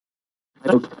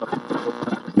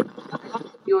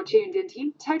You're tuned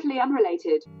into Totally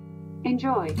Unrelated.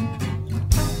 Enjoy.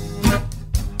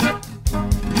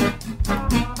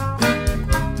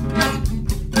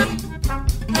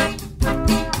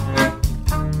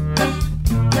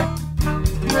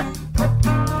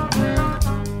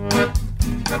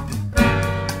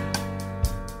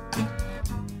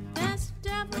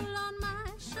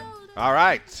 All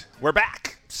right, we're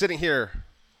back, sitting here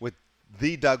with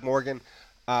the Doug Morgan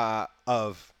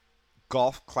of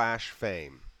Golf Clash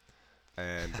fame.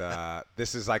 And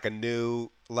this is like a new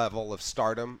level of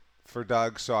stardom for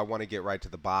Doug, so I want to get right to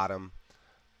the bottom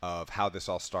of how this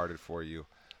all started for you.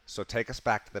 So take us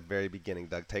back to the very beginning,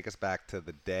 Doug. Take us back to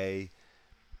the day,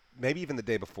 maybe even the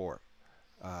day before.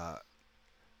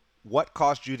 What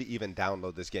caused you to even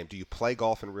download this game? Do you play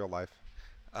golf in real life?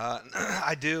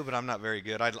 I do, but I'm not very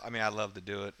good. I mean, I love to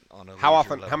do it on a How leisure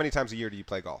often? level. How many times a year do you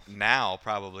play golf? Now,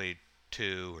 probably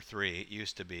 2 or 3. It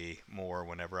used to be more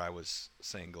whenever I was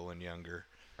single and younger.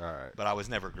 All right. But I was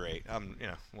never great.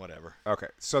 Whatever. Okay.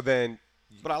 So then.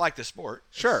 But I like the sport.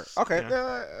 Sure. It's, Okay. you know.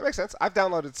 Yeah, that makes sense. I've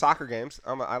downloaded soccer games.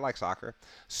 I like soccer.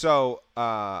 So,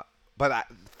 for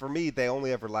me, they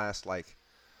only ever last like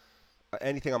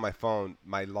anything on my phone.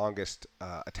 My longest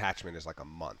attachment is like a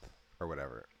month or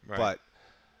whatever. Right. But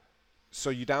so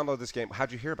you download this game.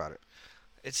 How'd you hear about it?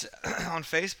 It's on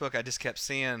Facebook. I just kept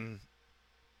seeing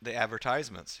the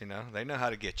advertisements. They know how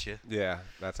to get you. Yeah,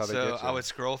 that's how they So get you. I would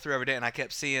scroll through every day, and I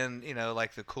kept seeing,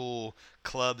 like the cool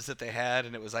clubs that they had,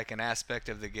 and it was like an aspect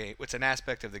of the game. What's an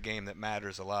aspect of the game that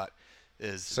matters a lot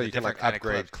is So the you can different like kind of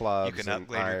upgrade clubs. You can and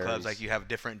upgrade your clubs, irons. like you have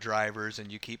different drivers,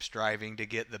 and you keep striving to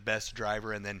get the best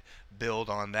driver, and then build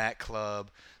on that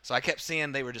club. So I kept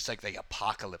seeing they were just like the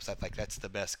apocalypse. I think that's the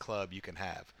best club you can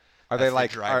have. Are That's they the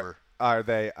like driver? Are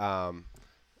they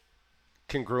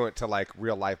congruent to like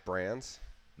real life brands?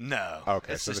 No.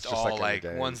 Okay, It's so just it's just all like in the like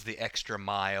game. one's the extra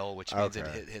mile, which means Okay.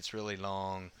 it hits really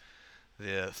long.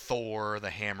 The Thor,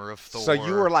 the hammer of Thor. So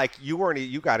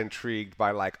you got intrigued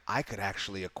by like I could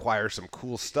actually acquire some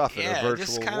cool stuff in a virtual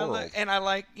just kind of world. like, and I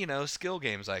like skill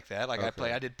games like that. Like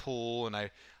Okay. I did pool, and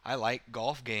I like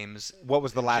golf games. What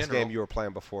was the in last general. game you were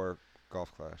playing before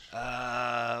Golf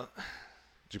Clash?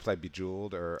 Did you play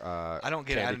Bejeweled or I don't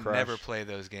get it. Candy I Crush? never play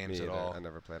those games Me at either. all. I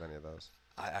never played any of those.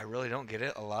 I really don't get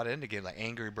it a lot into games like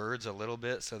Angry Birds a little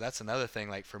bit. So that's another thing.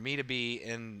 Like for me to be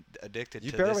addicted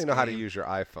You to barely this know how to game- use your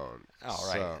iPhone. Oh,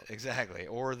 right. so- Exactly.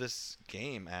 Or this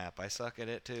game app. I suck at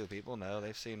it, too. People know.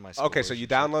 They've seen my Okay, so scores you and shit.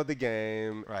 download the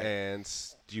game, Right. and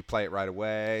do you play it right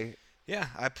away? Yeah,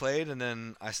 I played, and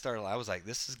then I was like,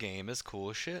 this game is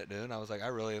cool as shit, dude. And I was like, I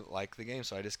really like the game.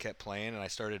 So I just kept playing, and I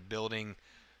started building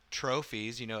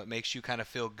trophies. It makes you kind of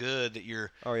feel good that you're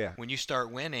Oh, yeah. when you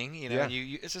start winning, Yeah.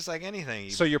 you it's just like anything.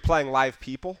 So you're playing live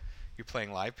people? You're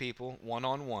playing live people,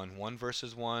 one-on-one,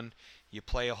 1-versus-1. You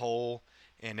play a hole,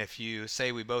 and if you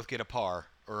say we both get a par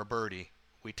or a birdie,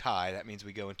 we tie. That means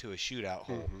we go into a shootout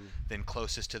hole. Mm-hmm. Then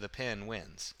closest to the pin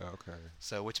wins. Okay.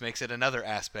 So, which makes it another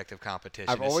aspect of competition.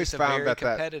 I've It's always just a found very that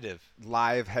competitive.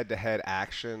 live head-to-head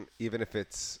action, even if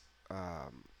it's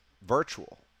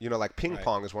virtual. Like ping Right.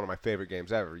 pong is one of my favorite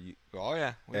games ever. Oh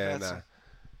yeah, we've And had some.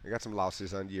 you got some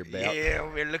losses under your belt. Yeah,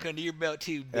 we're looking under your belt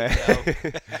too, big dog.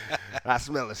 I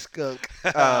smell a skunk.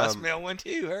 I smell one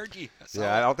too. Heard you. I saw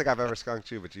Yeah, I it. don't think I've ever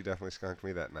skunked you, but you definitely skunked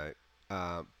me that night.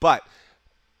 But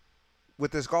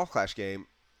with this Golf Clash game,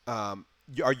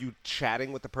 are you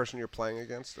chatting with the person you're playing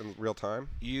against in real time?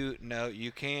 You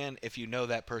can if you know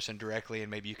that person directly,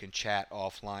 and maybe you can chat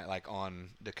offline, like on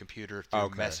the computer through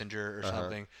Okay. Messenger or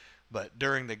something. But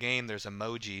during the game, there's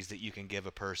emojis that you can give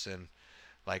a person,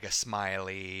 like a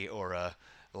smiley or a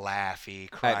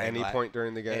laughy, crying. At any point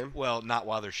during the game? Well, not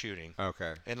while they're shooting.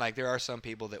 Okay. And like there are some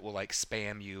people that will like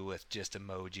spam you with just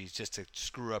emojis just to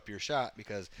screw up your shot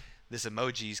because this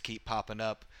emojis keep popping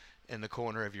up in the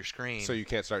corner of your screen. So you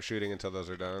can't start shooting until those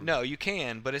are done? No, you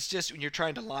can, but it's just when you're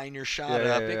trying to line your shot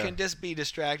Yeah, up, yeah, it yeah. can just be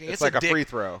distracting. It's like a dick, free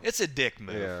throw. It's a dick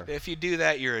move. Yeah. If you do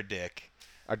that, you're a dick.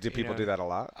 Do people know, do that a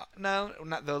lot? No,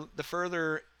 not the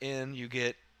further in you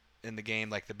get in the game,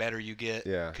 like the better you get,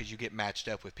 Yeah. because you get matched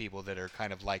up with people that are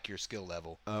kind of like your skill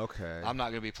level. Okay. I'm not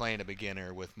going to be playing a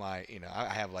beginner with my,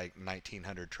 I have like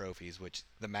 1,900 trophies, which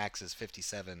the max is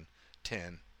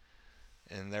 5710.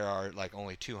 And there are like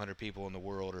only 200 people in the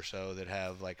world or so that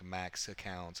have like max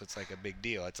accounts. It's like a big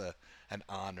deal. It's an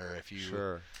honor if you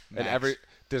Sure. max. And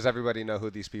does everybody know who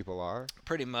these people are?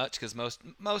 Pretty much, because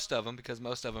most of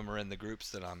them are in the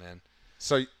groups that I'm in.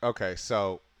 So okay,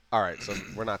 so all right, so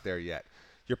we're not there yet.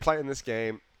 You're playing this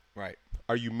game. Right.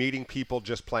 Are you meeting people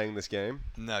just playing this game?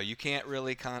 No, you can't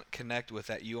really connect with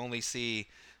that. You only see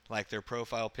like their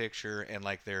profile picture and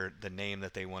like the name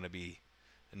that they want to be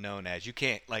known as. You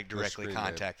can't like directly screen name.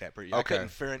 contact that person. Okay. I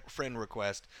couldn't friend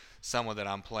request someone that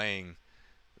I'm playing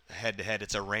head to head.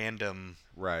 It's a random,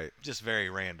 Right. just very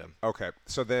random. Okay.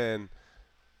 So then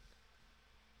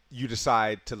you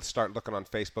decide to start looking on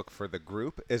Facebook for the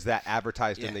group. Is that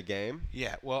advertised in Yeah. the game?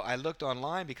 Yeah. Well, I looked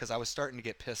online because I was starting to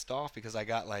get pissed off because I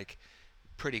got like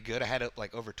pretty good. I had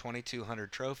like over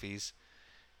 2,200 trophies,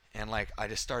 and like I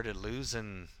just started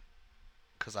losing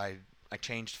because I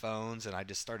changed phones and I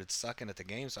just started sucking at the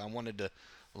game. So I wanted to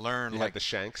learn You like had the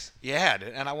Shanks. yeah,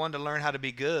 and I wanted to learn how to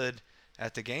be good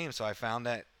at the game. So I found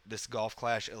that this Golf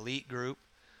Clash Elite group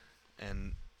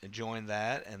and joined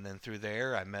that, and then through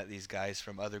there I met these guys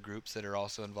from other groups that are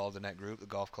also involved in that group, the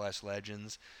Golf Clash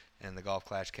Legends and the Golf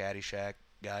Clash Caddyshack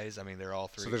guys. I mean, they're all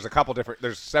three. So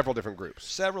there's several different groups.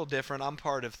 Several different. I'm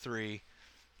part of 3.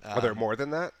 Are there more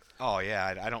than that? Oh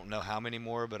yeah, I don't know how many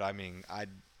more, but I mean,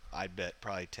 I'd bet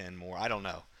probably 10 more. I don't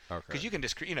know. Okay. Because you can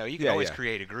just you can Yeah, always yeah.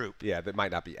 create a group. Yeah, that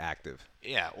might not be active.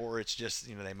 Yeah, or it's just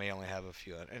they may only have a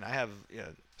few. And I have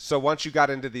So once you got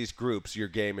into these groups, your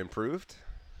game improved?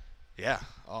 yeah,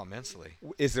 oh immensely.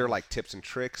 Is there like tips and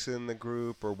tricks in the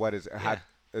group, or what is it? How Yeah.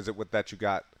 is it with that you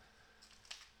got?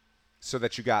 So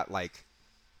that you got like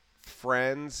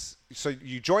friends. So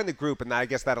you join the group, and I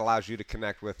guess that allows you to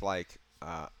connect with like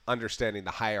understanding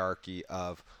the hierarchy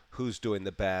of who's doing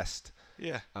the best.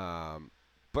 Yeah.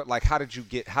 But like, how did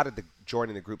the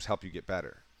joining the groups help you get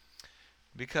better?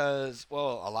 Because,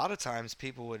 well, a lot of times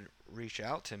people would reach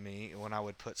out to me when I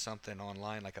would put something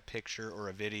online, like a picture or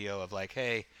a video of like,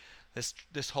 hey,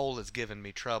 this hole is giving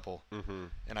me trouble. Mm-hmm.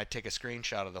 And I'd take a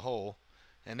screenshot of the hole,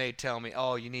 and they'd tell me,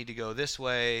 oh, you need to go this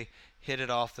way, hit it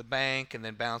off the bank, and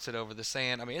then bounce it over the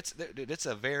sand. I mean, it's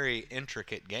a very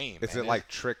intricate game. Is man. it like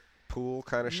trick pool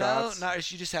kind of No, shots? no, you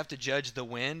just have to judge the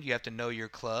wind. You have to know your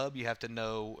club. You have to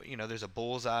know, there's a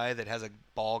bullseye that has a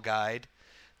ball guide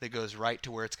that goes right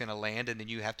to where it's going to land, and then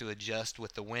you have to adjust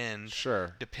with the wind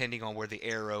Sure. depending on where the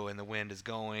arrow and the wind is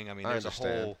going. I mean, I there's a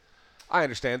understand. whole I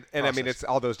understand, and I mean process. it's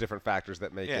all those different factors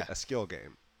that make it Yeah. a skill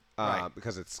game, Right.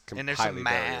 because it's and there's highly some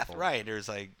math, variable. right? There's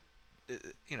like,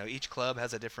 each club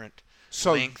has a different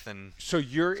So, length, and so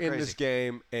you're it's in this crazy.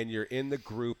 game and you're in the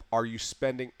group. Are you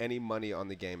spending any money on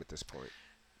the game at this point?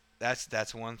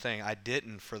 that's one thing I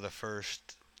didn't for the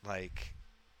first like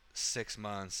 6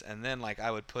 months, and then like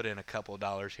I would put in a couple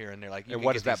dollars here and there. Like, you And can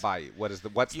what get does that these- buy you?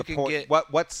 What's you the can point?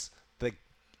 get-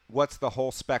 What's the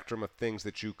whole spectrum of things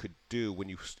that you could do when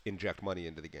you inject money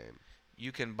into the game?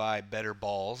 You can buy better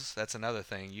balls. That's another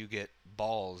thing. You get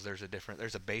balls. There's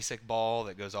a basic ball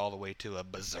that goes all the way to a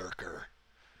berserker.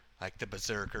 Like the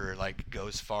berserker like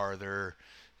goes farther,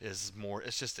 is more.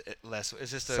 It's just less.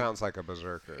 It's just a. Sounds like a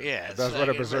berserker. Yeah, it's that's what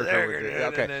a like a berserker would do.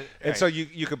 berserker. Okay, and Right. so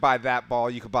you could buy that ball.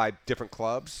 You could buy different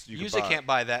clubs. You usually could buy, can't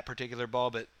buy that particular ball,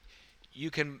 but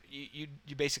you can. You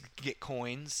basically get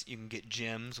coins. You can get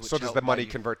gems. Which So does help the money buy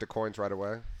you- convert to coins right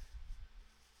away?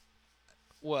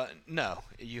 Well, no.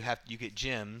 You get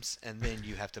gems, and then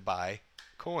you have to buy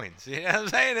coins. You know what I'm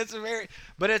saying?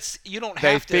 It's you don't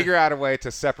They have to. figure out a way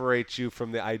to separate you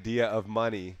from the idea of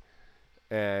money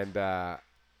and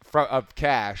of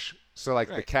cash. So like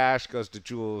the Right. cash goes to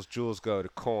jewels, jewels go to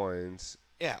coins.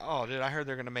 Yeah. Oh, dude, I heard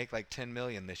they're gonna make like 10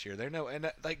 million this year.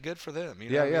 Like good for them. You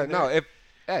know Yeah, what I yeah. mean? No,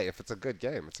 They're- if it's a good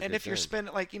game, it's a and good if you're game.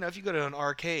 spending if you go to an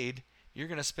arcade, you're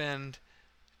gonna spend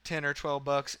 $10 or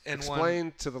 $12 in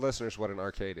Explain to the listeners what an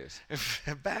arcade is.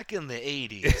 one. Back in the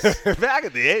 80s. Back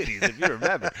in the 80s, if you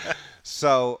remember.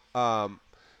 So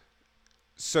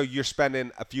you're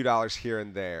spending a few dollars here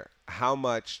and there. How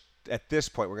much at this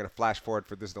point? We're going to flash forward.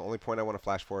 This is the only point I want to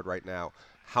flash forward right now.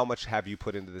 How much have you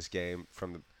put into this game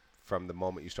from the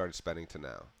moment you started spending to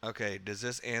now? Okay. Does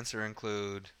this answer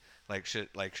include should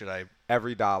I?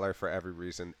 Every dollar for every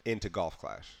reason into Golf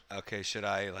Clash. Okay. Should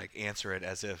I answer it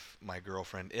as if my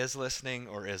girlfriend is listening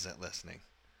or isn't listening?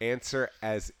 Answer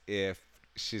as if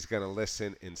she's going to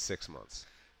listen in 6 months.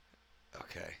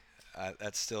 Okay.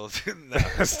 That's still no.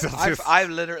 Still I've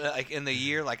literally in the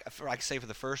year say for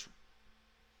the first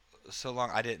so long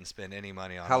I didn't spend any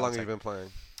money on. How it. long It's have you been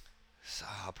playing?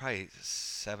 Probably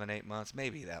 7-8 months,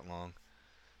 maybe that long.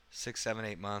 6, 7,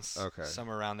 8 months. Okay.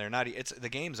 Somewhere around there. The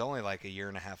game's only like a year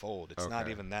and a half old. It's not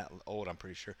Okay. even that old, I'm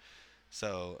pretty sure.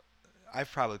 So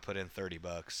I've probably put in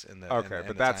 $30 in the. Okay, in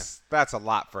but the time. that's a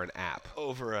lot for an app.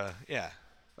 over yeah.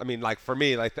 I mean, like for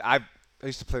me, like I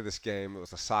used to play this game. It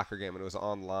was a soccer game, and it was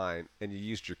online, and you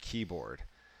used your keyboard.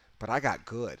 But I got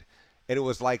good, and it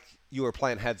was like you were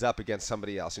playing heads up against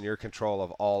somebody else, and you're in control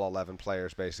of all 11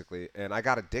 players basically. And I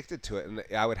got addicted to it, and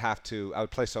I would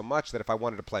play so much that if I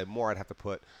wanted to play more, I'd have to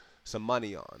put some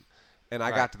money on. And I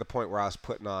Right. got to the point where I was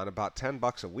putting on about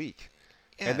 $10 a week,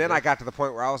 Yeah, and then dude. I got to the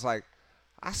point where I was like,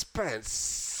 I spent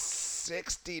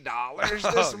 $60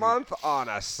 this month on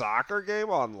a soccer game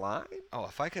online. Oh,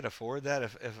 if I could afford that,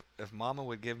 if Mama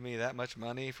would give me that much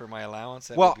money for my allowance,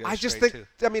 that Well, would go I just straight think,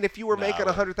 to. I mean, if you were No, making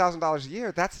I wouldn't. $100,000 a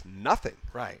year, that's nothing.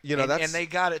 Right. You know, and they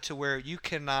got it to where you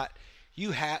cannot.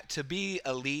 You had to be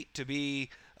elite, to be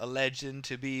a legend,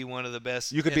 to be one of the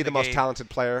best. You could in be the most game. talented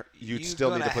player. You'd You're still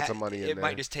need to gonna put some money in It there.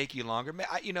 might just take you longer.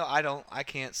 I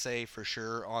can't say for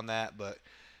sure on that, but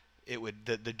it would.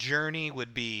 The journey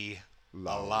would be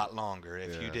Long. a lot longer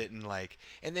if you Yeah. didn't like.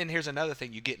 And then here's another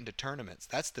thing: you get into tournaments.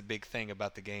 That's the big thing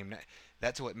about the game.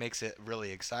 That's what makes it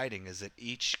really exciting. Is that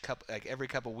every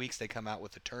couple weeks they come out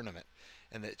with a tournament,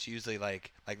 and it's usually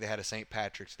like they had a St.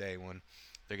 Patrick's Day one.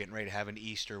 They're getting ready to have an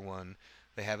Easter one.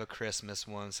 They have a Christmas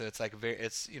one. So it's like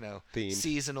Themed.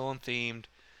 seasonal and themed.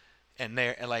 And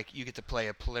like you get to play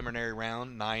a preliminary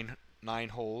round, nine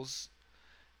holes,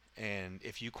 and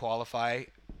if you qualify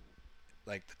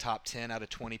like the top 10 out of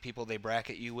 20 people they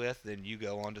bracket you with, then you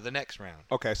go on to the next round.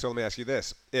 Okay, so let me ask you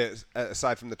this.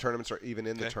 Aside from the tournaments or even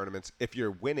in the Okay. tournaments, if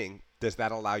you're winning, does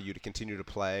that allow you to continue to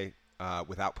play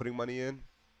without putting money in?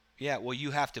 Yeah, well,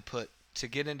 you have to to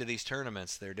get into these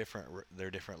tournaments. They're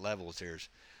different levels. There's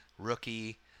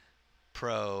rookie,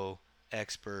 pro,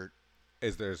 expert,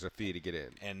 There's a fee to get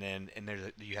in? and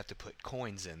you have to put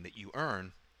coins in that you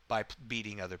earn by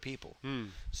beating other people.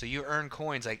 So you earn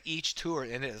coins like each tour,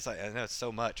 and it's like, I know it's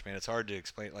so much, man. It's hard to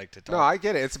explain, like to talk. No, I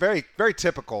get it. It's very, very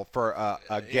typical for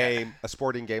a game, a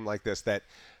sporting game like this. That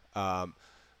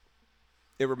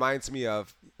it reminds me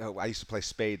of. I used to play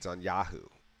spades on Yahoo,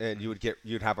 and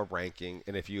you'd have a ranking,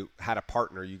 and if you had a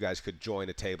partner, you guys could join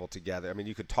a table together. I mean,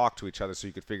 you could talk to each other, so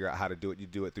you could figure out how to do it. You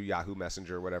do it through Yahoo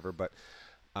Messenger or whatever, but.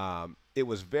 It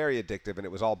was very addictive, and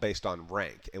it was all based on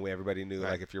rank. And everybody knew,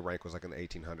 Right. like, if your rank was like in the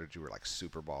 1800s, you were like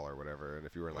super ball or whatever, and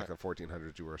if you were in like the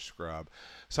 1400s, you were a scrub.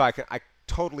 So I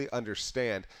totally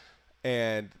understand,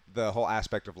 and the whole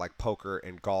aspect of like poker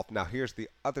and golf. Now, here's the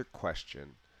other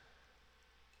question: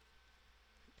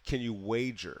 can you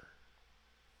wager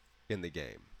in the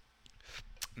game?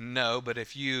 No, but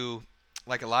if you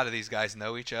like, a lot of these guys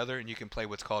know each other, and you can play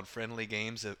what's called friendly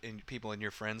games. And people in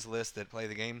your friends list that play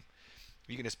the game,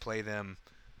 you can just play them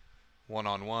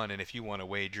one-on-one, and if you want to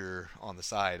wager on the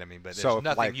side, I mean, but there's So,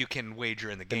 nothing like, you can wager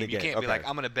in the game. the You game, can't be like, okay.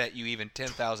 I'm going to bet you even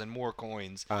 10,000 more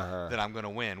coins that I'm going to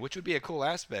win, which would be a cool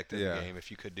aspect of Yeah. the game if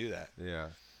you could do that. Yeah,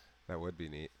 that would be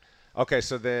neat. Okay,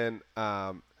 so then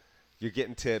you're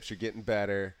getting tips, you're getting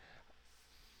better,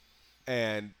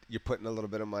 and you're putting a little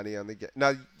bit of money on the game.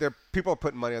 Now, people are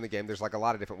putting money on the game. There's like a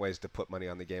lot of different ways to put money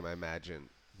on the game, I imagine.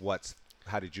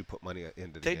 How did you put money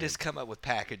into the They game? just come up with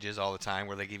packages all the time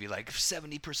where they give you like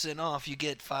 70% off. You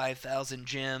get 5,000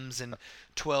 gems and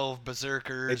 12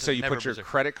 berserkers. And so you never put your berserker.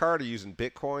 credit card or using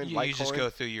Bitcoin, You Litecoin? just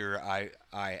go through your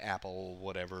Apple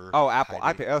whatever. Oh, Apple.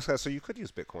 ID. Okay, so you could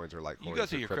use Bitcoins or Litecoin. You go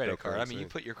through your credit card. I mean, you cryptocurrency.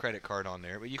 put your credit card on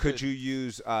there, but you Could you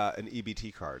use an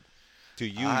EBT card? Do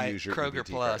you use your Kroger EBT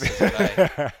Plus card? is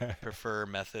what I prefer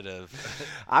method of.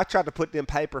 I tried to put them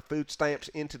paper food stamps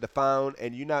into the phone,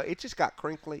 and it just got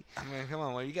crinkly. I mean, come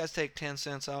on, well, you guys take 10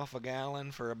 cents off a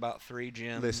gallon for about 3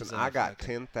 gems. Listen, and I a got fucking-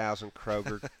 10,000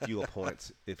 Kroger fuel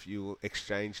points if you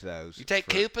exchange those. You take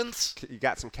for- coupons? You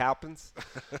got some coupons?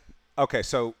 Okay,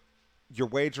 so you're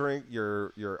wagering.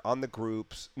 You're on the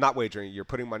groups. Not wagering. You're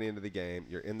putting money into the game.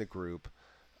 You're in the group.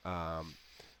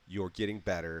 You're getting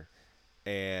better,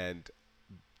 and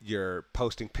you're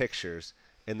posting pictures,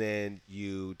 and then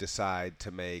you decide to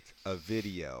make a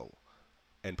video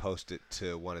and post it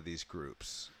to one of these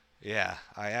groups. Yeah,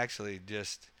 I actually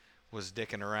just was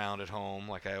dicking around at home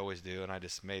like I always do, and I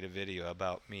just made a video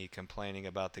about me complaining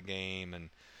about the game and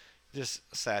just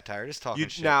satire, just talking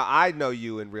shit. Now, I know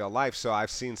you in real life, so I've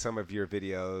seen some of your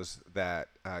videos that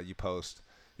you post.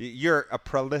 You're a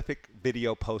prolific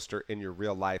video poster in your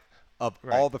real life of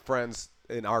Right. all the friends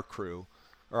in our crew,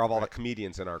 or of all the Right.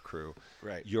 comedians in our crew.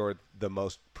 Right. You're the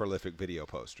most prolific video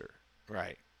poster.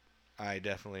 Right. I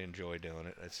definitely enjoy doing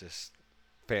it. It's just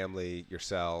Family,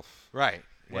 yourself, right.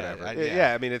 whatever.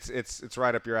 Yeah, I mean, it's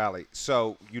right up your alley.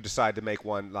 So you decide to make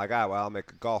one like, I'll make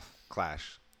a golf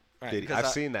clash Right, video. because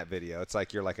I've seen that video. It's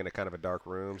like you're like in a kind of a dark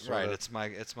room. Sort Right. of.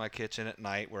 It's my kitchen at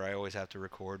night where I always have to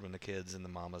record when the kids and the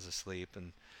mama's asleep,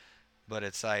 but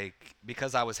it's like,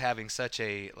 because I was having such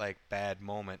a like bad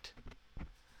moment,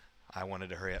 I wanted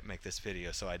to hurry up and make this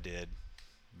video, so I did.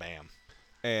 Bam.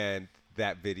 And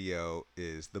that video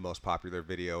is the most popular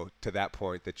video to that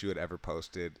point that you had ever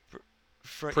posted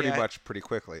pretty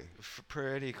quickly.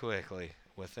 Pretty quickly.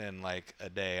 Within like a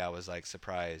day, I was like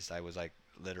surprised. I was like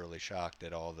literally shocked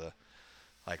at all the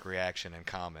like reaction and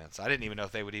comments. I didn't even know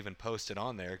if they would even post it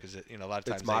on there because a lot of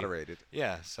times It's moderated.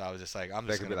 Yeah, so I was just like, I'm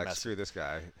They just could gonna be like, mess. screw this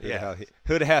guy. Yeah.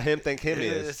 Who the hell him think him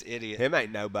This is? idiot. Him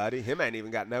ain't nobody. Him ain't even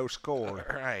got no score.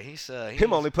 Right, he's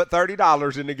Him only put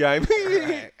 $30 in the game.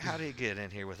 Right. How did he get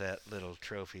in here with that little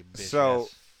trophy? Bitch So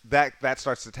ass? that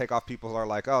starts to take off. People are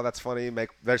like, oh, that's funny.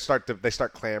 They start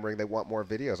clamoring. They want more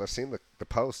videos. I've seen the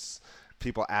posts.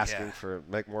 People asking Yeah. for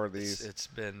make more of these. It's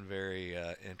been very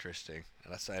interesting,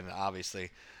 and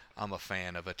obviously, I'm a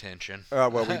fan of attention. Oh,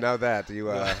 well, we know that.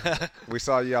 We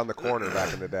saw you on the corner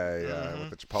back in the day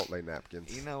with the Chipotle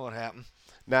napkins. You know what happened?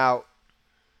 Now,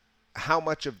 how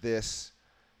much of this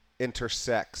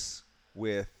intersects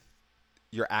with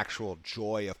your actual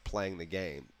joy of playing the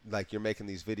game? Like, you're making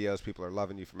these videos. People are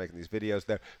loving you for making these videos.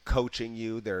 They're coaching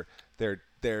you.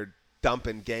 They're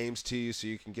dumping games to you so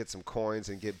you can get some coins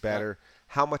and get better.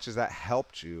 How much has that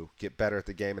helped you get better at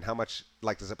the game, and how much,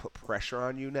 like, does it put pressure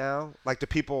on you now? Like, do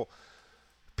people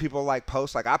like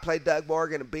post like, I played Doug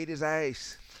Morgan and beat his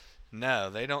ace? No,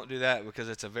 they don't do that because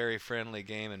it's a very friendly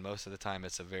game, and most of the time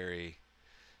it's a very,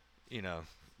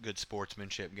 good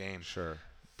sportsmanship game. Sure.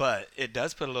 But it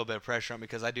does put a little bit of pressure on me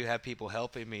because I do have people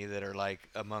helping me that are like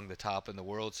among the top in the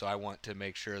world, so I want to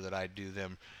make sure that I do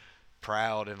them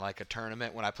proud in like a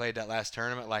tournament. When I played that last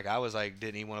tournament, like I was like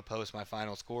didn't even want to post my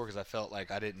final score because I felt like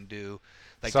I didn't do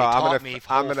like So they I'm taught me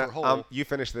hole for hole. you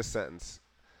finish this sentence.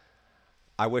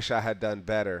 I wish I had done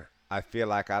better. I feel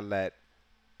like I let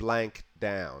blank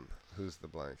down. Who's the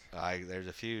blank? There's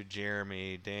a few: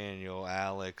 Jeremy, Daniel,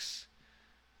 Alex,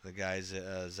 the guys,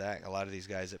 Zach. A lot of these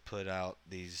guys that put out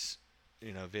these,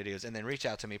 videos, and then reach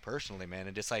out to me personally, man,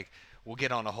 and just like will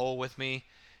get on a hole with me,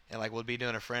 and like we'll be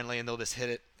doing a friendly, and they'll just hit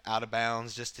it out of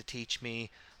bounds just to teach me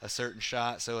a certain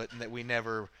shot, so that we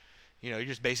never, you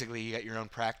just basically you got your own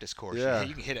practice course. Yeah.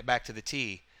 You can hit it back to the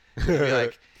tee. You can be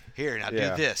like, here now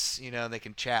Yeah. do this. They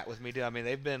can chat with me. I mean,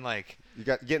 they've been like. You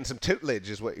got getting some tutelage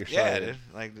is what you're Yeah, saying. dude.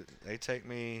 Like they take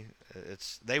me.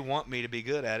 They want me to be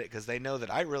good at it because they know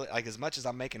that I really like. As much as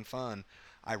I'm making fun,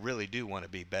 I really do want to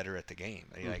be better at the game.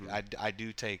 Like I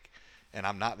do take, and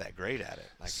I'm not that great at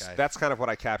it. That's kind of what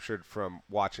I captured from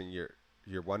watching your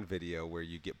one video where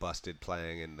you get busted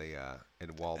playing in the in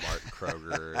Walmart and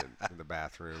Kroger and in the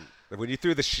bathroom. When you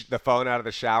threw the phone out of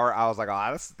the shower, I was like,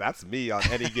 oh, that's me on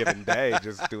any given day,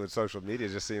 just doing social media,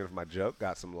 just seeing if my joke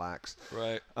got some likes.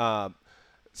 Right.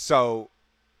 So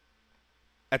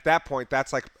at that point,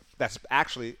 that's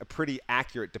actually a pretty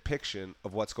accurate depiction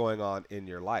of what's going on in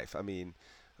your life. I mean,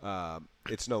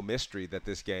 it's no mystery that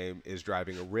this game is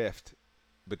driving a rift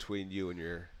between you and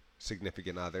your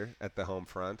significant other at the home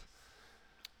front.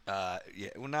 Yeah.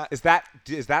 Well, not. Is that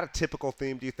a typical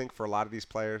theme, do you think, for a lot of these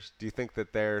players? Do you think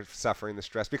that they're suffering the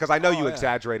stress? Because I know you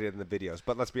exaggerated in the videos,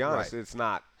 but let's be honest, It's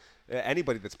not.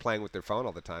 Anybody that's playing with their phone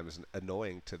all the time is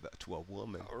annoying to a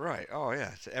woman. Right. Oh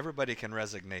yeah. So everybody can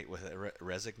resonate with it.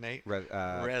 Resonate.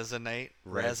 Resonate.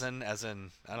 Resin, as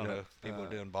in I don't know. People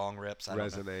doing bong rips. I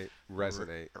don't know.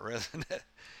 Resonate. Resonate.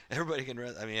 Everybody can.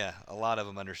 I mean, yeah. A lot of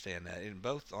them understand that.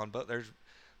 On both. There's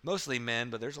mostly men,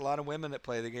 but there's a lot of women that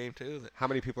play the game too. How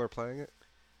many people are playing it?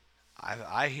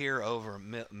 I hear over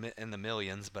in the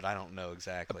millions, but I don't know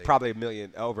exactly. Probably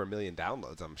over a million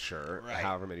downloads, I'm sure. Right.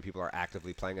 However many people are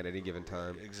actively playing at any given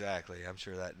time. Exactly. I'm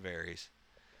sure that varies.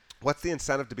 What's the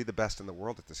incentive to be the best in the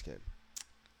world at this game?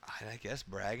 I guess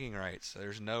bragging rights.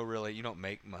 There's no really. You don't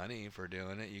make money for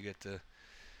doing it. You get to.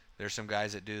 There's some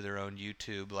guys that do their own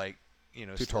YouTube, like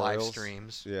Tutorials, live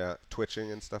streams. Yeah,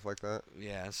 twitching and stuff like that.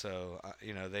 Yeah, so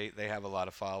they have a lot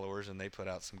of followers and they put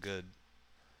out some good.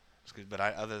 It's good, but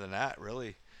other than that,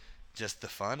 really, just the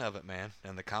fun of it, man,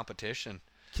 and the competition.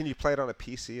 Can you play it on a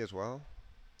PC as well?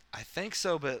 I think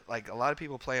so, but like a lot of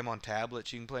people play them on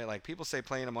tablets. You can play like people say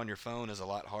playing them on your phone is a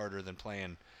lot harder than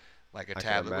playing like a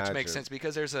tablet, which makes sense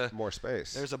because there's more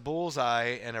space. There's a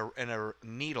bullseye and a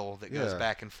needle that goes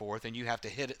back and forth, and you have to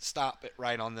hit it, stop it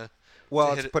right on the.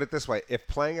 Well, let's put it this way: if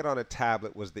playing it on a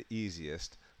tablet was the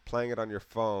easiest, playing it on your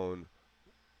phone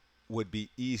would be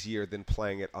easier than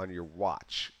playing it on your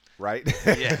watch. Right?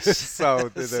 Yes. So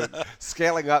the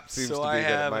scaling up seems to be I that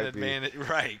have it might an advantage. be.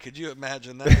 Right. Could you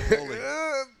imagine that? Holy.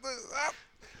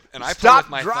 And I play Stop with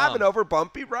my driving thumb. over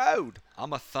bumpy road.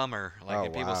 I'm a thumber. Like Oh,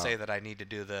 and people wow. say that I need to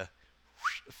do the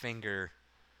finger.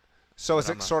 So is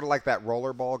But it sort of like that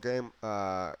rollerball game?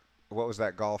 What was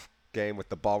that golf game with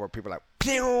the ball where people are like,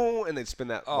 pew, and they'd spin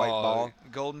that white ball?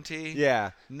 Golden tee?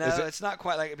 Yeah. No, it's not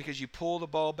quite like it because you pull the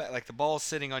ball back. Like the ball's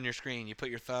sitting on your screen. You put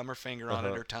your thumb or finger on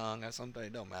it or tongue. Something,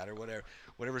 it don't matter.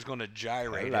 Whatever's going to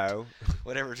gyrate Hello. it.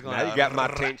 Whatever's going Now to. you got my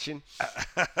attention.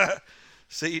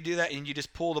 So you do that and you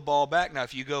just pull the ball back. Now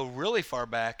if you go really far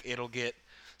back, it'll get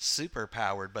super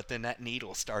powered, but then that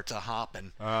needle starts a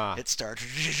hopping. Ah. It starts,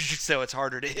 so it's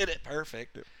harder to hit it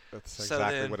perfect. That's So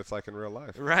exactly then- what it's like in real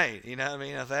life. Right. You know what I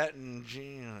mean? If that and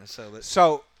but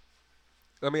So,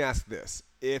 let me ask this: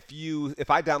 if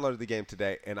I downloaded the game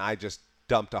today and I just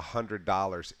dumped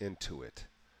 $100 into it,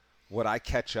 would I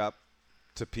catch up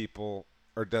to people,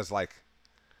 or does like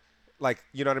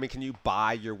you know what I mean? Can you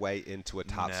buy your way into a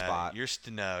top spot? You're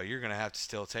gonna have to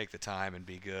still take the time and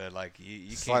be good. Like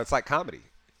you It's can't. like comedy.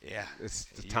 Yeah. It's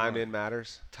the You time want- in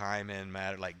matters. Time in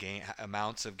matter, like game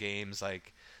amounts of games.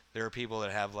 Like there are people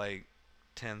that have like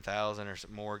 10,000 or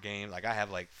more games. Like I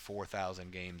have like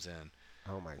 4,000 games in,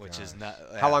 Oh my god! which is not.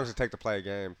 How long does it take to play a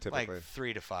game typically? Like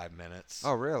 3 to 5 minutes.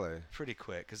 Oh really? Pretty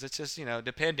quick, because it's just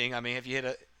depending. I mean, if you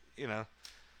hit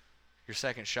your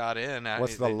second shot in.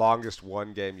 What's the longest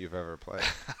one game you've ever played?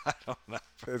 I don't know.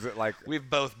 Is it like We've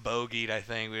both bogeyed, I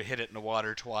think. We hit it in the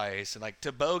water twice. And, like,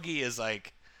 to bogey is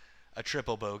like a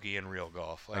triple bogey in real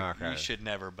golf. Like, Okay. you should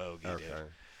never bogey, okay? dude.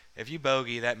 If you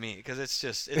bogey, that means, because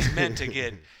it's meant to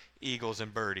get eagles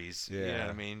and birdies. You know Yeah. what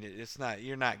I mean?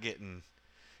 You're not getting,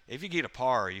 if you get a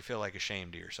par, you feel like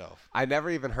ashamed of yourself. I never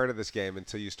even heard of this game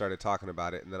until you started talking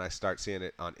about it, and then I start seeing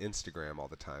it on Instagram all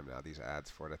the time now. These ads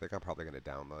for it. I think I'm probably going to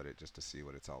download it just to see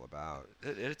what it's all about.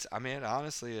 It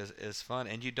honestly is fun.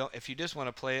 And if you just want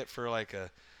to play it for like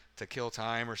to kill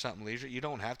time or something leisure, you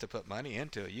don't have to put money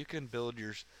into it. You can build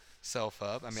yourself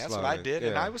up. I mean, that's what I Slowly, did,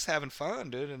 and yeah. I was having fun,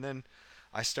 dude. And then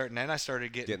I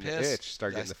started getting Getting the pissed. itch,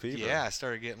 start getting the fever. Yeah, I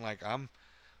started getting like, how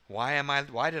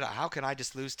can I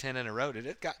just lose 10 in a row?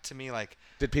 It got to me like,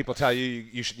 Did people tell you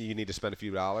you need to spend a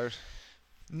few dollars,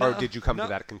 or did you come to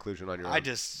that conclusion on your own?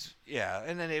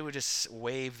 And then they would just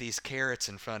wave these carrots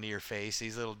in front of your face,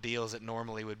 these little deals that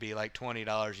normally would be like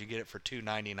 $20, you get it for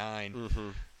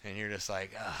 $2.99, and you're just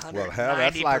like, Well, hell,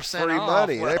 that's like 190% free off.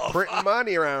 money. Well, They're printing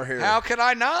money around here. how could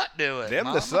I not do it? Them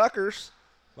Mama? the suckers.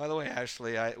 By the way,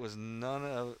 Ashley,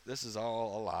 this is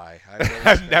all a lie.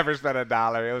 I've never spent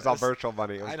 $1. It was all It's- virtual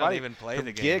money. It was I don't funny. even play From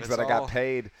the game. gigs It's that I got all-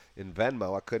 paid in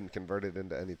Venmo. I couldn't convert it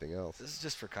into anything else. This is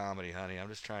just for comedy, honey. I'm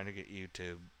just trying to get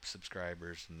YouTube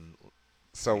subscribers and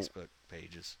So Facebook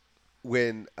pages.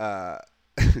 when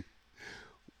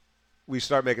we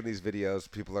start making these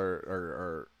videos, people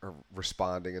are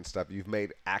responding and stuff. You've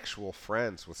made actual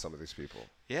friends with some of these people.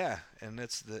 Yeah, and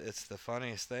it's the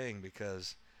funniest thing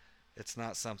because it's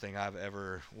not something I've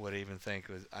ever would even think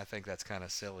was. I think that's kind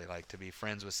of silly, like to be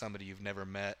friends with somebody you've never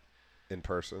met In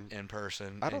person. in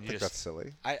person. I don't and you think just, that's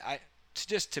silly. It's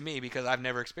just to me because I've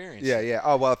never experienced Yeah, it. yeah.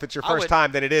 Oh, well, if it's your I first would-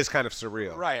 time, then it is kind of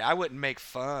surreal. Right, I wouldn't make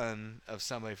fun of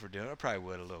somebody for doing it. I probably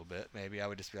would a little bit. Maybe I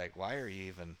would just be like, "Why are you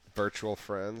even Virtual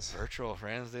friends. virtual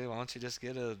friends, dude? Why don't you just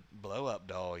get a blow-up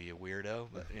doll, you weirdo?"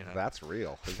 But That's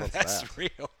real. Who wants that's that?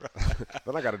 real, right?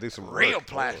 Then I got to do some Real work.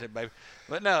 plastic, baby.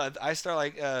 But no, I start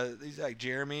like these like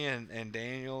Jeremy and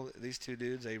Daniel. These two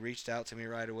dudes, they reached out to me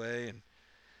right away, and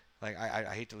like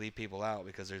I hate to leave people out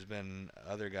because there's been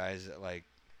other guys that like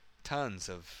tons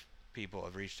of people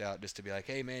have reached out just to be like,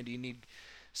 "Hey man, do you need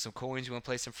some coins? You want to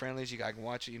play some friendlies? I can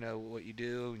watch it. What you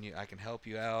do, and I can help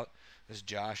you out." This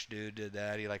Josh dude did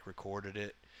that. He like recorded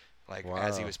it, like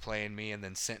as he Wow. was playing me, and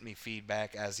then sent me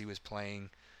feedback as he was playing.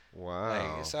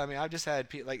 Wow. Like, so I mean, I've just had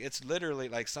like it's literally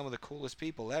like some of the coolest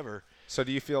people ever, So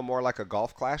do you feel more like a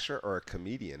golf clasher or a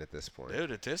comedian at this point?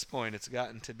 dude. At this point, it's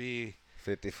gotten to be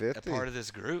 50-50. a part of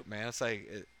this group, man. It's like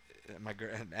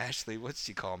and Ashley, what did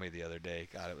she call me the other day?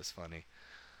 God, it was funny.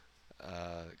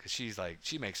 Cause she's like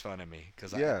she makes fun of me,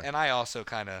 Yeah. I also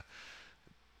kind of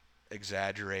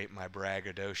exaggerate my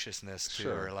braggadociousness to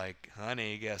Sure. her. Like,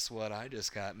 honey, guess what? I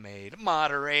just got made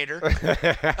moderator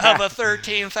of a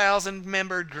 13,000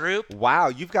 member group. Wow,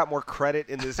 you've got more credit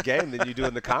in this game than you do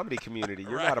in the comedy community.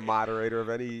 You're not a Right. moderator of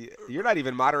any. You're not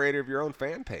even moderator of your own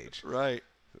fan page. Right.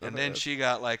 And then That's- she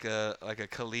got like a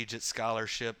collegiate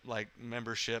scholarship like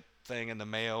membership thing in the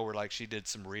mail where like she did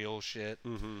some real shit.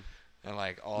 Mm-hmm. And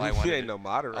like all I You wanted ain't no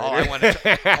moderator. all I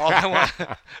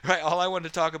wanted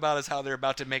to talk about is how they're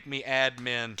about to make me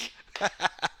admin.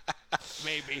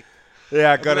 Maybe.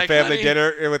 Yeah, go to like, family honey,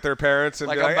 dinner with their parents and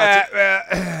like, be I'm like, about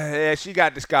yeah, she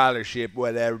got the scholarship,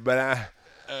 whatever. But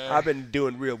I've been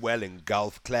doing real well in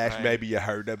golf class. Right. Maybe you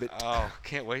heard of it. Oh,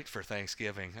 can't wait for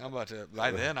Thanksgiving. I'm about to. By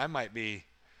then, I might be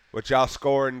What y'all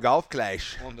score in golf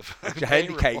class? on the What's your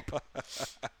payroll. handicap?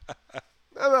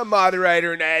 I'm a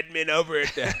moderator and admin over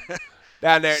at the,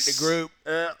 down there at the group.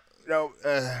 Golf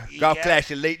Yeah.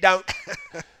 Clash Elite.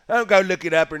 Don't go look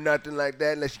it up or nothing like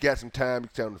that unless you got some time.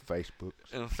 It's on the Facebook.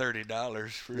 And $30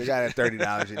 for. They got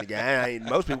 $30 in the game.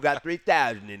 Most people got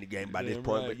 $3,000 in the game by this Damn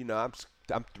point, right.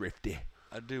 but I'm thrifty.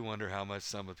 I do wonder how much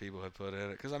some of the people have put in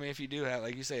it. Because, I mean, if you do have,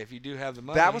 like you say, if you do have the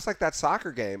money. That was like that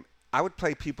soccer game. I would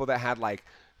play people that had like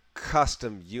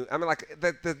custom I mean, like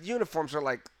the uniforms are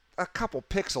like a couple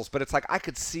pixels, but it's like I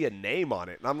could see a name on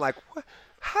it, and I'm like, what?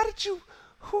 How did you?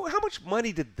 How much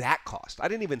money did that cost? I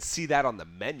didn't even see that on the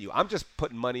menu. I'm just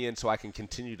putting money in so I can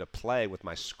continue to play with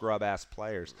my scrub ass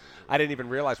players. I didn't even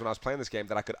realize when I was playing this game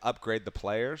that I could upgrade the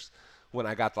players when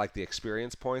I got like the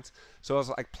experience points. So I was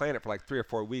like playing it for like 3 or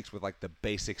 4 weeks with like the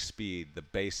basic speed, the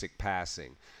basic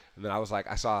passing. And then I was like,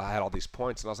 I saw I had all these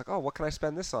points, and I was like, oh, what can I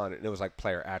spend this on? And it was like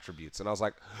player attributes. And I was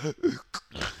like,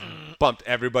 bumped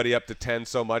everybody up to 10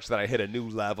 so much that I hit a new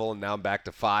level, and now I'm back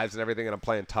to 5s and everything, and I'm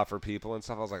playing tougher people and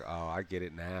stuff. I was like, oh, I get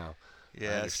it now.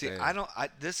 Yeah, see,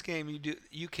 this game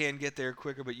you can get there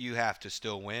quicker, but you have to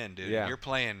still win, dude. Yeah. You're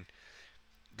playing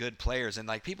good players, and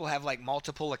like people have like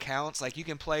multiple accounts. Like you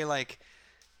can play like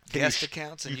guest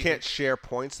accounts, and you can't share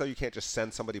points though. You can't just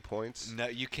send somebody points. No,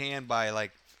 you can by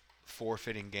like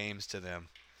forfeiting games to them.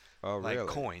 Oh, like really?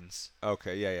 Coins.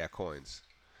 Okay, yeah, coins.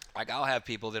 Like I'll have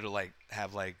people that'll like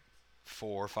have like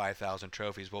 4,000 or 5,000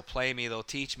 trophies. Will play me, they'll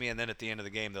teach me, and then at the end of the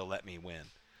game they'll let me win.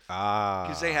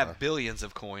 Because they have billions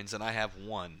of coins, and I have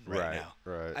one right now.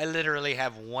 Right. I literally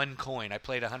have one coin. I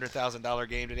played a $100,000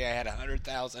 game today. I had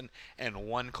 100,000 and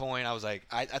one coin. I was like,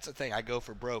 that's the thing. I go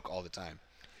for broke all the time.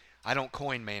 I don't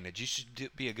coin manage. You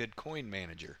should be a good coin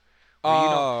manager.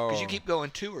 Because you keep going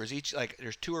tours. Each like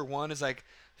there's tour 1 is like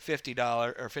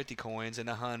 $50 or 50 coins and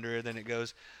 100. Then it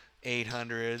goes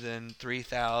 800, then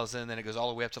 3,000. Then it goes all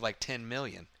the way up to like 10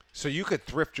 million. So you could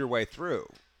thrift your way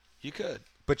through. You could.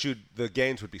 But the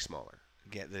gains would be smaller.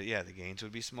 The gains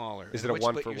would be smaller. Is it a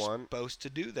 1 for 1? You're supposed to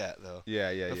do that though.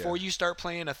 Yeah. Before you start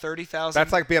playing a 30,000.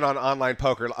 That's like being on online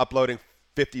poker, uploading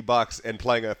 $50 and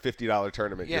playing a $50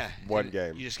 tournament. Yeah, one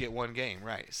game. You just get one game,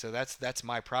 right? So that's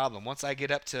my problem. Once I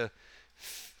get up to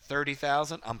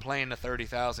 30,000, I'm playing a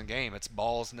 30,000 game. It's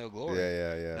balls, no glory.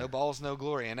 Yeah. No balls, no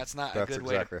glory, and that's not that's a good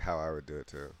way. That's exactly how I would do it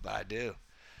too. But I do,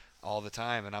 all the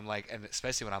time, and I'm like, and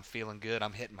especially when I'm feeling good,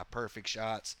 I'm hitting my perfect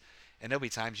shots, and there'll be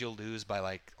times you'll lose by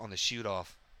like on the shoot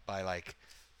off by like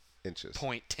inches,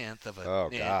 0.10 of a. Oh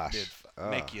gosh, dude,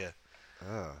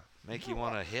 make you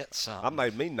want to hit something. I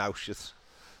made me nauseous.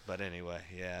 But anyway,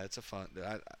 yeah, it's a fun.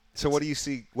 So what do you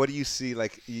see? What do you see?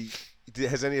 Like,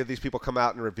 has any of these people come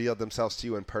out and revealed themselves to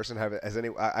you in person?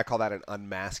 I call that an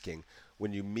unmasking.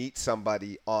 When you meet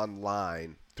somebody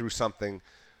online through something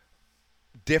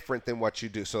different than what you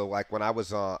do. So like when I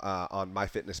was on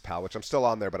MyFitnessPal, which I'm still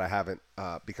on there, but I haven't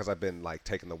because I've been like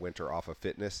taking the winter off of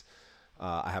fitness.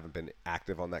 I haven't been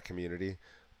active on that community.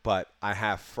 But I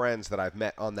have friends that I've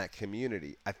met on that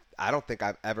community. I don't think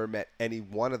I've ever met any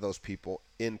one of those people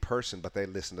in person, but they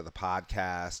listen to the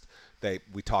podcast.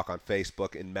 We talk on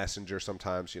Facebook in Messenger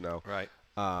sometimes, you know. Right.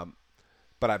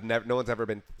 But no one's ever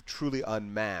been truly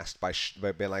unmasked by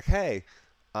being like, hey,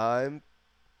 I'm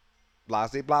blah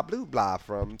blah blah blah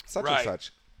from such and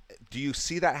such. Do you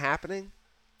see that happening?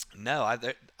 No,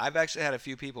 I've actually had a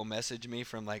few people message me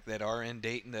from like that are in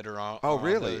Dayton that are on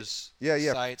really? Those yeah.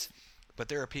 sites. But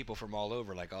there are people from all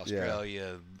over, like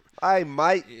Australia. Hey,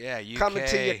 mate. Yeah, UK. Coming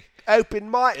to your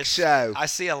open mic show. I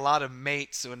see a lot of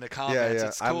mates in the comments. Yeah.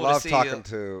 It's cool I love to see talking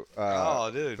to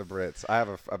dude. the Brits.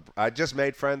 I just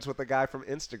made friends with a guy from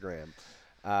Instagram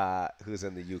who's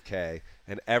in the UK,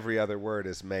 and every other word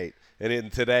is mate.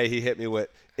 And today he hit me with,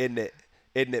 isn't it,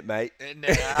 mate? Isn't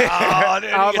it? Oh,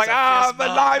 dude, I was like, I'm a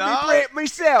lively Brit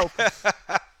myself.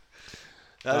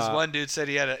 That was one dude said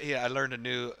I learned a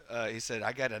new. He said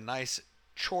I got a nice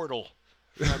chortle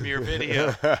from your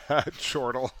video.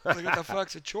 Chortle. Like, what the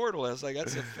fuck's a chortle? I was like,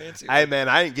 that's a fancy. Hey man,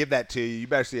 I didn't give that to you. You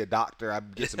better see a doctor.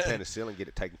 I'd get some penicillin, get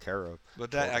it taken care of.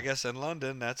 But that, I guess in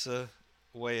London, that's a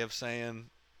way of saying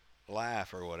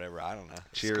laugh or whatever. I don't know.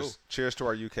 It's Cheers! cool. Cheers to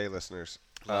our UK listeners.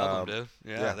 Love them,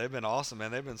 dude. Yeah, they've been awesome, man.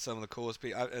 They've been some of the coolest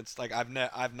people. It's like I've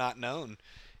not known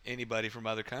anybody from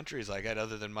other countries like that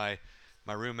other than my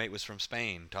roommate was from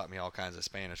Spain, taught me all kinds of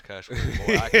Spanish cuss words.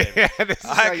 Boy, I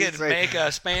could make a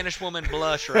Spanish woman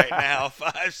blush right now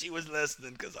if she was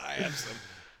listening, because I have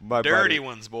some dirty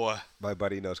ones, boy. My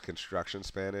buddy knows construction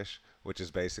Spanish, which is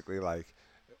basically like,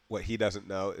 what he doesn't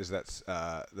know is that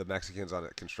the Mexicans on a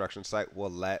construction site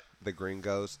will let the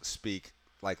gringos speak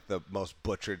like the most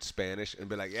butchered Spanish and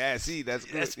be like, yeah, see, that's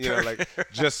good. That's like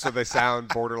just so they sound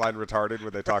borderline retarded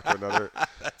when they talk to another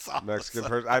Mexican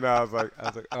person. I know. I was like,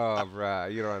 oh, right,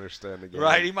 you don't understand the game.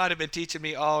 Right, he might have been teaching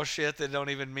me all shit that don't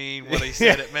even mean what he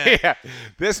said it meant. Yeah,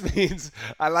 this means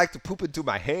I like to poop into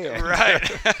my hand.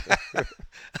 Right.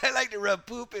 I like to rub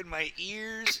poop in my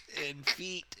ears and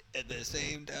feet at the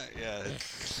same time. Yeah.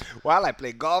 While I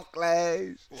play golf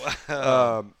clays.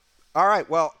 Wow. All right,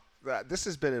 well, this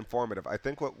has been informative. I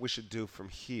think what we should do from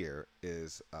here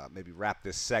is maybe wrap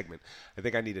this segment. I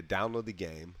think I need to download the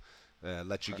game,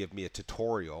 let you give me a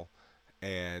tutorial,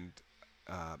 and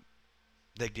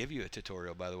they give you a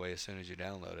tutorial, by the way, as soon as you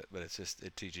download it. But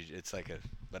it teaches you. It's like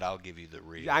but I'll give you the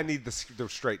real. I need the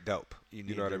straight dope.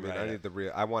 You know what I mean? Right I need the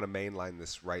real. I want to mainline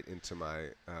this right into my.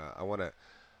 I want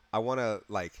to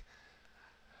like.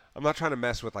 I'm not trying to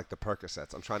mess with like the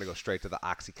Percocets. I'm trying to go straight to the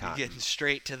OxyContin. You're getting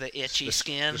straight to the itchy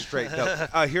skin. The straight dope.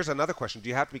 Here's another question. Do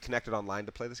you have to be connected online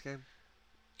to play this game?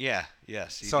 Yeah.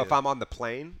 Yes. So if I'm on the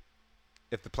plane,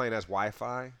 if the plane has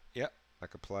Wi-Fi, yep, I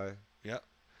could play. Yep.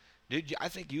 Dude, I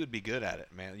think you would be good at it,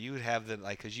 man. You would have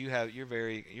because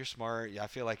you're smart. I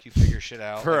feel like you figure shit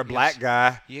out. For a black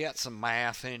guy. You got some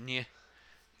math in you.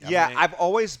 I've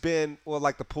always been,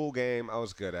 like the pool game I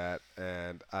was good at,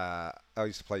 and I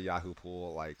used to play Yahoo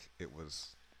Pool I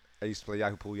used to play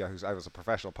Yahoo Pool, I was a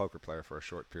professional poker player for a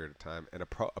short period of time, and a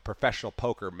professional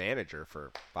poker manager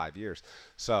for 5 years.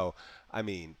 So, I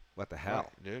mean, what the hell?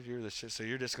 Right, dude, you're the shit. So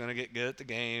you're just going to get good at the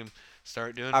game,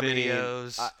 start doing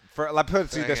videos. Let me put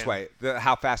it to you this way,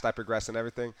 how fast I progress and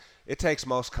everything, it takes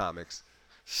most comics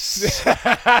 6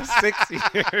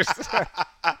 years.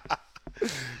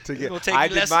 I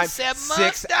did mine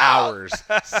 6 hours.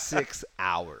 6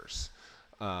 hours.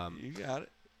 You got it.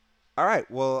 All right.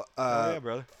 Well, yeah,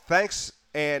 brother. Thanks.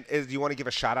 And do you want to give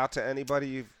a shout out to anybody?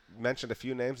 You've mentioned a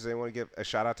few names. Does anyone want to give a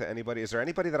shout out to anybody? Is there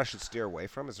anybody that I should steer away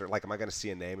from? Is there am I going to see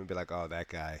a name and be like, oh, that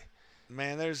guy?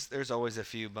 Man, there's always a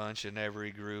few bunch in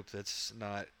every group that's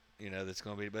not. That's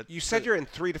going to be. But you said you're in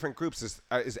 3 different groups.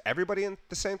 Is everybody in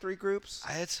the same 3 groups?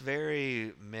 It's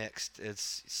very mixed.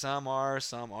 It's some are,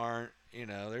 some aren't.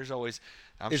 There's always.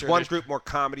 Is one group more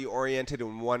comedy oriented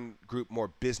and one group more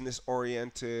business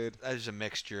oriented? There's a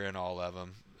mixture in all of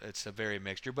them. It's a very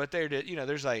mixture, but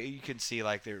there's like you can see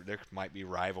like there might be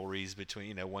rivalries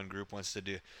between one group wants to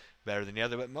do better than the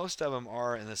other, but most of them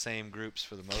are in the same groups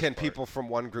for the most part. Can people from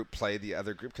one group play the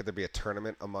other group? Could there be a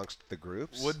tournament amongst the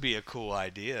groups? Would be a cool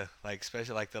idea, like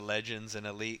especially like the Legends and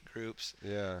Elite groups.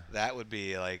 Yeah, that would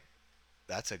be like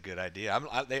that's a good idea.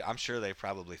 I'm sure they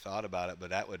probably thought about it,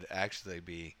 but that would actually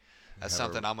be. That's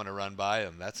something I'm going to run by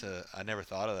them. I never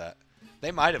thought of that.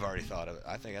 They might have already thought of it.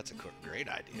 I think that's a great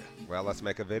idea. Well, let's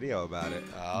make a video about it.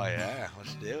 Oh, yeah.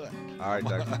 Let's do it. All right,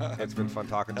 Doug. It's been fun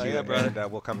talking to you. Yeah, brother.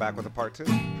 And we'll come back with a part 2.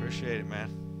 Appreciate it, man.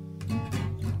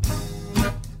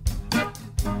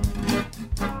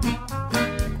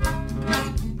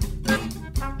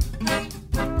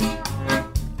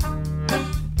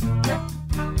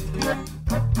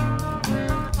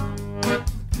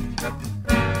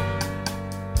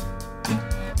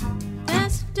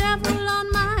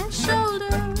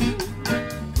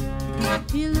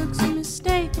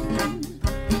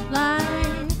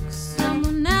 Like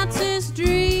someone else's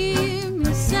dream,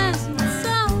 he says it's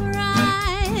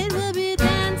alright.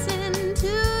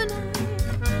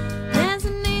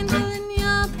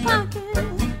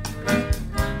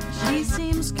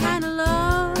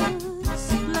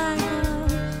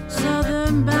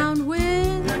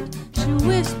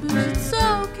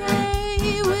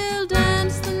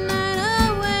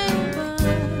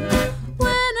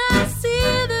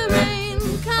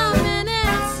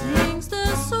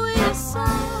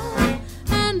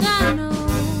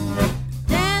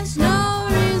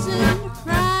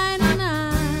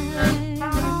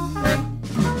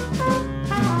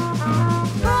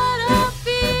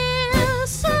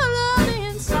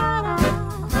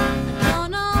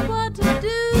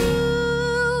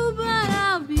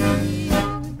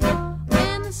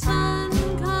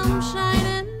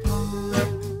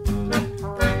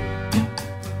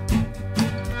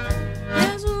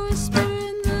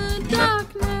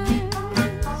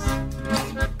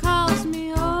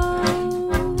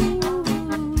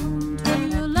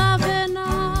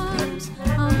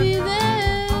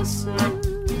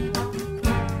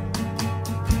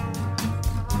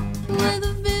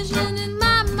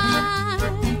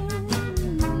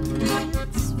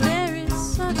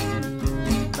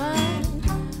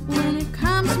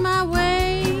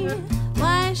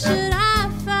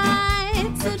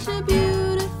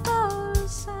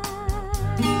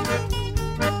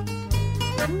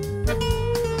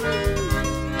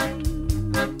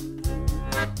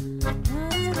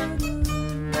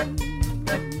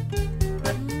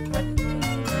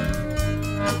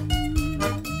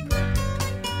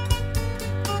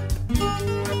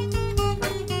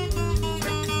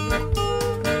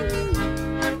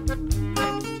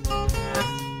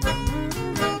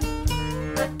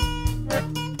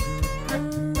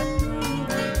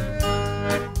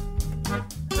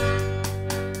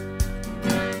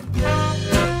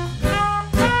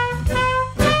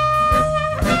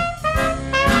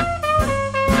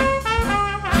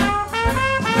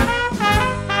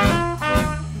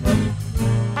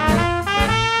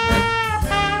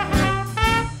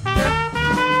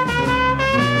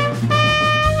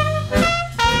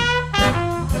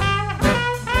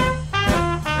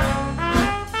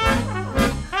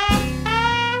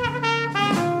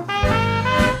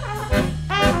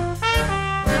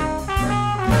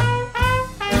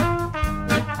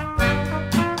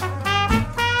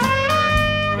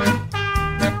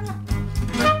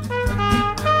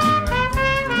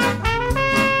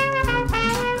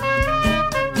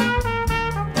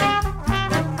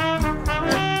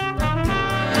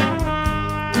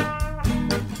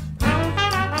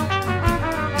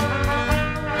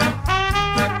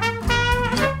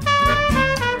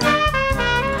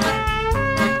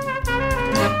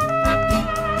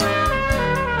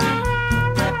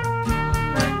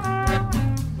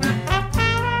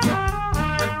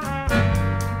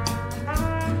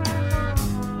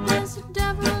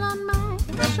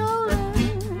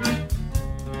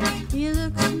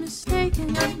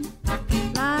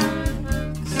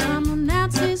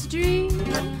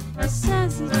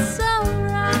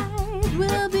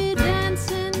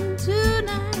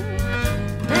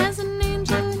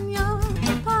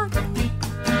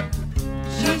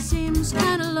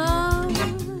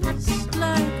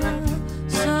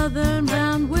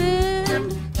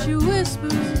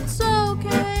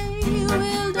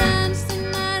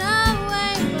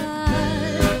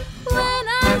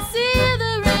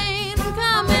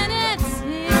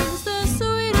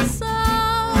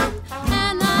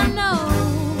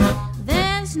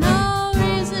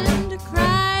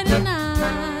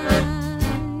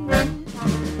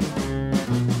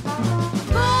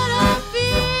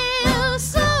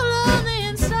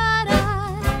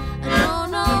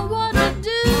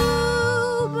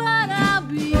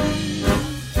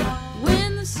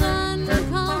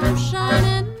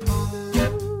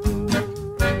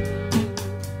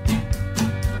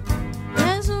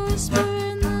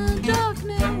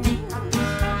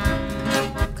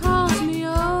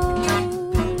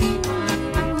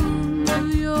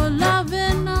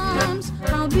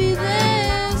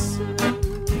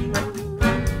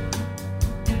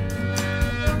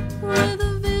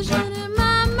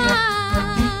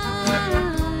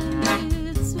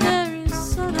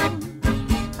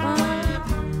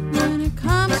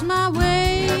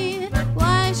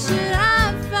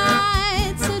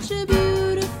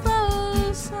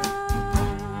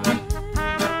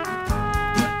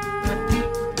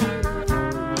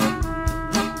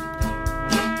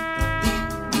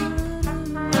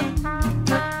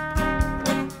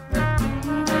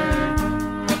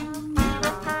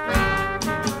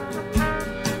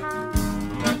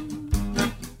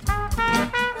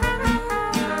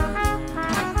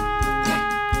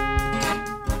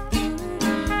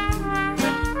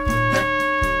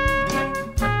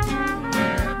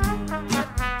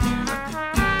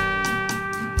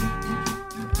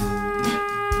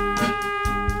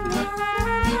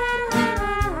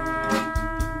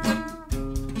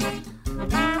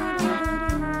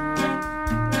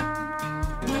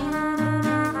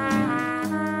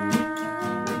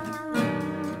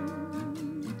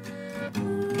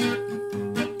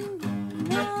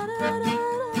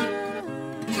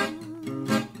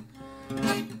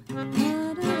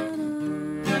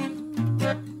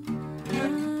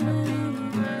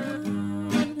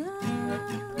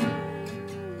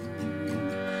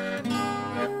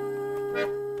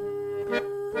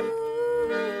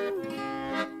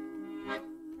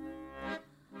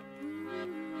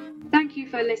 Thank you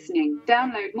for listening.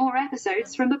 Download more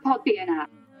episodes from the Podbean app.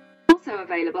 Also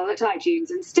available at iTunes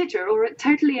and Stitcher or at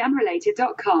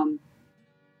totallyunrelated.com.